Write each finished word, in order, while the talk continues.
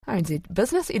RNZ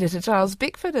Business Editor Gyles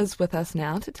Beckford is with us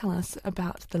now to tell us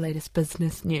about the latest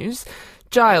business news.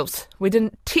 Gyles, we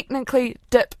didn't technically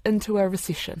dip into a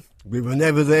recession. We were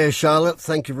never there, Charlotte.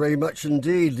 Thank you very much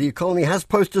indeed. The economy has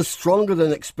posted stronger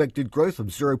than expected growth of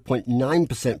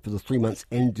 0.9% for the 3 months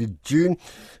ended June,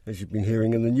 as you've been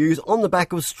hearing in the news, on the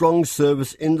back of strong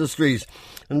service industries.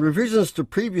 And revisions to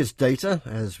previous data,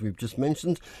 as we've just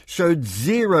mentioned, showed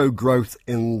zero growth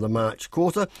in the March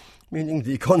quarter, meaning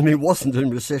the economy wasn't in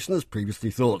recession as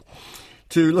previously thought.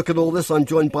 To look at all this, I'm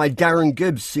joined by Darren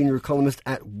Gibbs, Senior Economist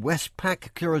at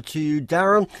Westpac. Kia ora to you,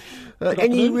 Darren.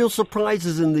 Any real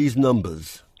surprises in these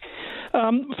numbers?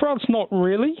 For us, not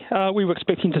really. We were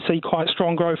expecting to see quite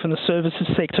strong growth in the services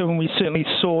sector, and we certainly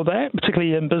saw that,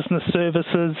 particularly in business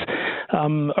services,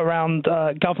 around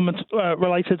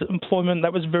government-related employment.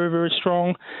 That was very, very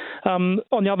strong.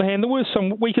 On the other hand, there were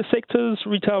some weaker sectors,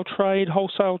 retail trade,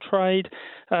 wholesale trade,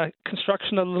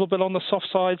 construction a little bit on the soft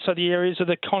side, so the areas of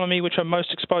the economy which are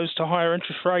most exposed to higher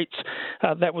interest rates,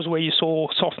 that was where you saw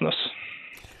softness.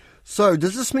 So,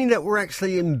 does this mean that we're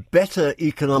actually in better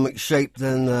economic shape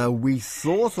than we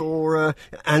thought,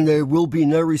 and there will be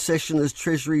no recession, as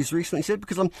Treasury's recently said?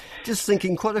 Because I'm just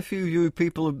thinking quite a few of you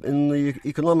people in the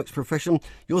economics profession,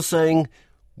 you're saying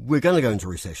we're going to go into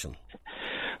recession.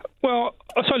 Well,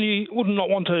 I certainly would not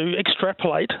want to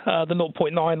extrapolate the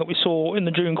 0.9 that we saw in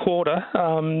the June quarter,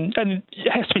 and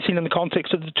it has to be seen in the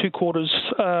context of the 2 quarters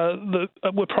that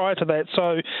were prior to that.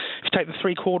 So if you take the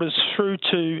 3 quarters through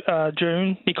to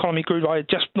June, the economy grew by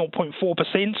just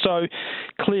 0.4%, so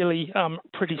clearly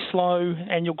pretty slow.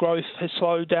 Annual growth has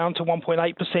slowed down to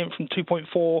 1.8% from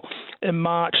 2.4% in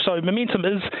March. So momentum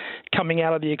is coming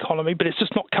out of the economy, but it's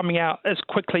just not coming out as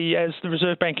quickly as the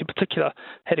Reserve Bank in particular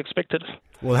had expected.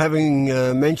 Well, having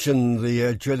mentioned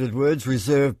the dreaded words,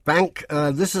 Reserve Bank,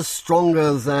 this is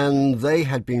stronger than they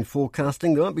had been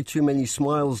forecasting. There won't be too many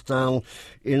smiles down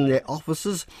in their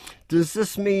offices. Does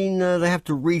this mean they have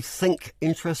to rethink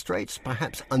interest rates,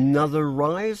 perhaps another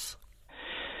rise?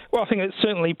 Well, I think it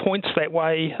certainly points that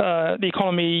way. The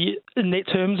economy, in net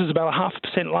terms, is about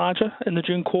 0.5% larger in the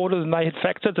June quarter than they had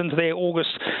factored into their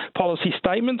August policy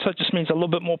statement. So it just means a little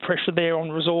bit more pressure there on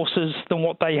resources than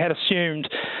what they had assumed.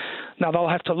 Now, they'll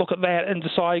have to look at that and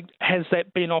decide, has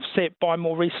that been offset by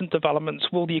more recent developments?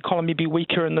 Will the economy be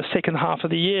weaker in the second half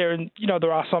of the year? And,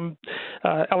 there are some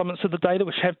elements of the data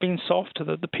which have been soft.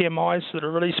 The PMIs that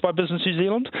are released by Business New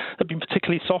Zealand have been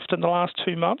particularly soft in the last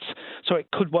 2 months. So it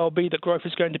could well be that growth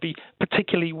is going to be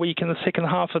particularly weak in the second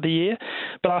half of the year.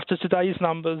 But after today's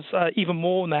numbers, even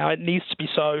more now, it needs to be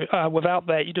so. Without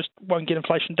that, you just won't get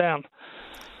inflation down.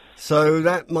 So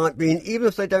that might mean, even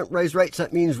if they don't raise rates,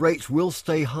 that means rates will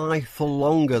stay high for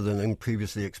longer than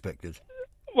previously expected.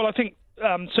 Well, I think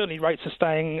certainly rates are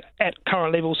staying at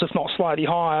current levels, if not slightly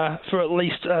higher, for at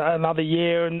least another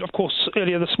year. And, of course,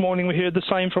 earlier this morning we heard the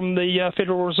same from the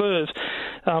Federal Reserve.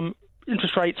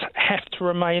 Interest rates have to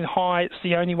remain high. It's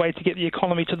the only way to get the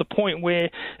economy to the point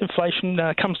where inflation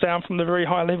comes down from the very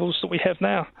high levels that we have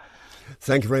now.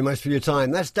 Thank you very much for your time.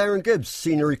 That's Darren Gibbs,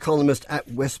 Senior Economist at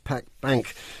Westpac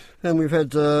Bank. And we've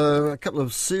had a couple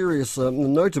of serious,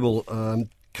 notable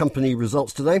company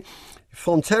results today.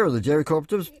 Fonterra, the dairy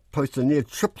cooperative, posted a near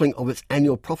tripling of its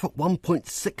annual profit,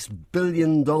 $1.6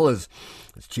 billion.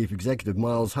 Its chief executive,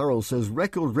 Gyles Beckford, says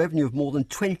record revenue of more than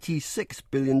 $26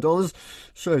 billion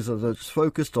shows that it's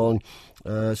focused on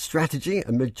strategy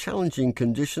amid challenging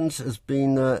conditions has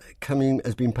been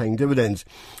paying dividends.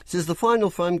 It says the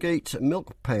final Farmgate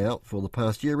milk payout for the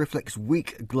past year reflects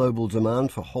weak global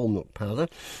demand for whole milk powder,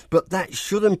 but that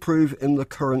should improve in the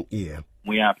current year.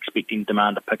 We are expecting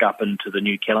demand to pick up into the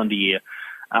new calendar year.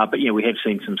 But we have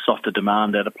seen some softer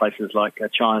demand out of places like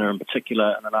China in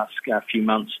particular in the last few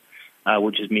months,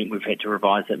 which has meant we've had to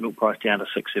revise that milk price down to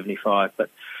 $6.75. But,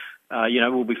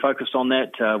 we'll be focused on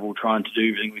that. We'll try and to do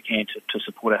everything we can to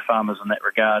support our farmers in that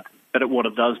regard. But what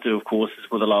it does do, of course, is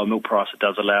with a lower milk price, it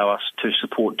does allow us to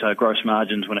support gross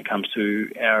margins when it comes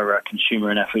to our consumer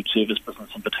and our food service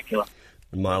business in particular.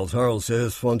 Gyles Beckford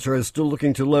says Fonterra is still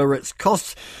looking to lower its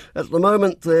costs. At the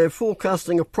moment, they're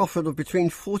forecasting a profit of between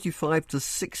 45 to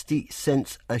 60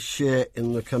 cents a share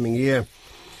in the coming year.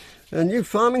 And new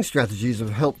farming strategies have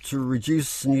helped to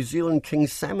reduce New Zealand king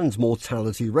salmon's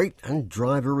mortality rate and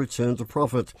drive a return to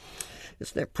profit.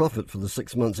 Its net profit for the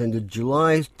 6 months ended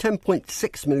July is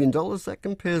 $10.6 million. That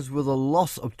compares with a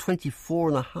loss of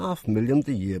 $24.5 million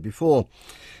the year before.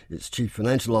 Its Chief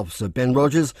Financial Officer, Ben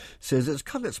Rogers, says it's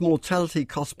cut its mortality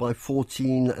cost by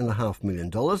 $14.5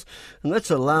 million, and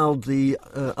that's allowed the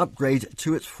upgrade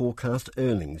to its forecast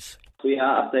earnings. We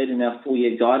are updating our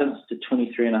full-year guidance to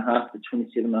 23.5 to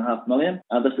 27.5 million.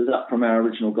 This is up from our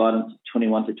original guidance of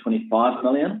 21 to 25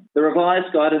 million. The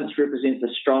revised guidance represents a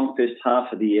strong first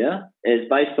half of the year. As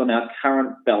based on our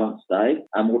current balance date,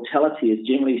 mortality is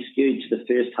generally skewed to the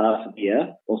first half of the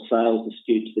year, while sales are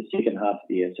skewed to the second half of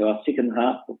the year. So our second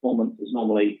half performance is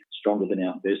normally stronger than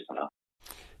our first half.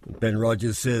 Ben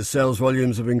Rogers says sales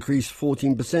volumes have increased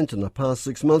 14% in the past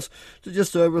 6 months to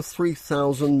just over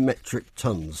 3,000 metric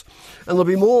tonnes. And there'll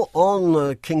be more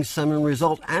on King Salmon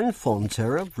result and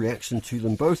Fonterra, reaction to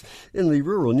them both in the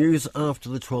rural news after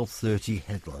the 12:30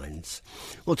 headlines.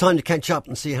 Well, time to catch up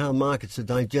and see how markets are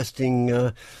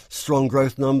digesting strong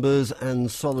growth numbers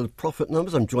and solid profit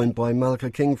numbers. I'm joined by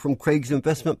Malika King from Craig's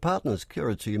Investment Partners. Kia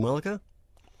ora to you, Malika.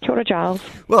 Kia ora, Giles.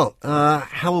 Well,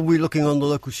 how are we looking on the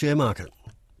local share market?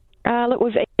 Look,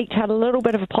 we've eked out a little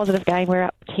bit of a positive gain. We're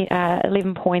up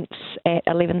 11 points at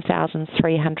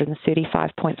 11,335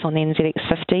 points on the NZX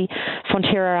 50.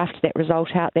 Fonterra, after that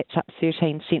result out, that's up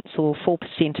 13 cents or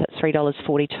 4% at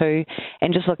 $3.42.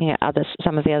 And just looking at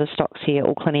some of the other stocks here,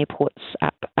 Auckland Airport's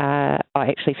up,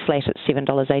 actually flat at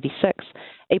 $7.86.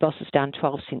 EBOS is down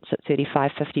 12 cents at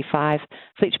 $35.55.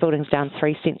 Fletcher Building's down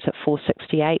 3 cents at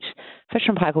 $4.68.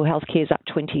 Fisher & Paykel Healthcare's up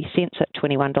 20 cents at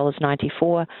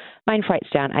 $21.94. Main Freight's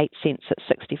down 8 cents at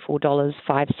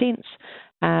 $64.05.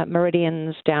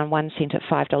 Meridian's down 1 cent at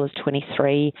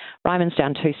 $5.23. Ryman's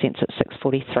down 2 cents at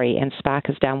 $6.43. And Spark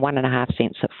is down 1.5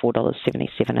 cents at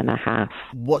 $4.77.5.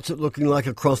 What's it looking like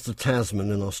across the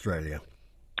Tasman in Australia?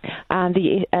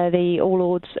 The All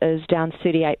Ords is down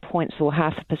 38 points or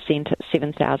 0.5% at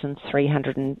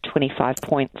 7,325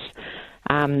 points.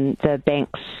 The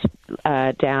banks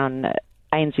down.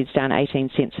 ANZ's down 18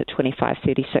 cents at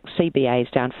 25.36. CBA's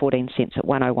down 14 cents at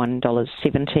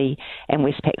 $101.70, and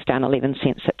Westpac's down 11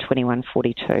 cents at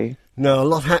 21.42. Now, a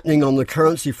lot happening on the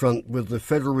currency front, with the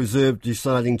Federal Reserve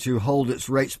deciding to hold its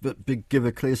rates but give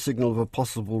a clear signal of a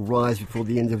possible rise before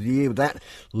the end of the year. That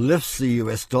lifts the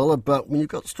US dollar, but when you've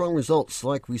got strong results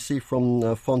like we see from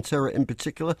Fonterra in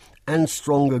particular, and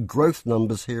stronger growth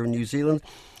numbers here in New Zealand,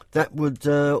 that would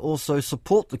also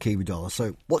support the Kiwi dollar.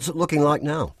 So what's it looking like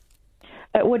now?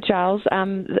 It would, Giles.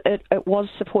 It was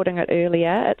supporting it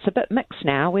earlier. It's a bit mixed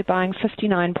now. We're buying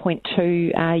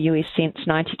 59.2 US cents,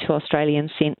 92 Australian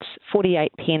cents,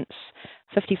 48 pence,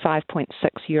 55.6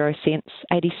 euro cents,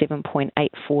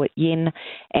 87.84 yen,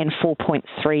 and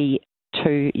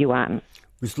 4.32 yuan.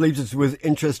 Which leaves us with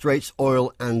interest rates,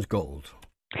 oil and gold.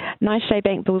 90-day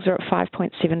bank bills are at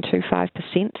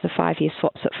 5.725%, the 5-year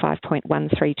swap's at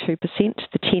 5.132%,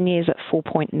 the 10 years at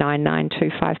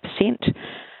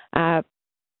 4.9925%.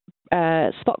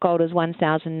 Spot gold is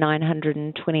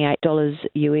 $1,928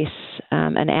 US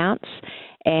an ounce,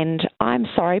 and I'm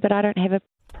sorry, but I don't have a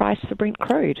price for Brent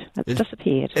crude. It's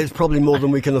disappeared. It's probably more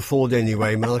than we can afford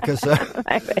anyway, Malika. So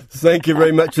thank you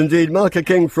very much indeed. Malika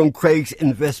King from Craig's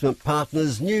Investment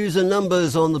Partners. News and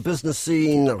numbers on the business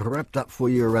scene wrapped up for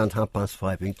you around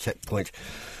 5:30 in Checkpoint.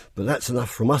 But that's enough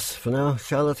from us for now.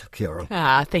 Charlotte, Kia ora.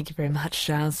 Thank you very much,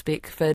 Gyles Beckford.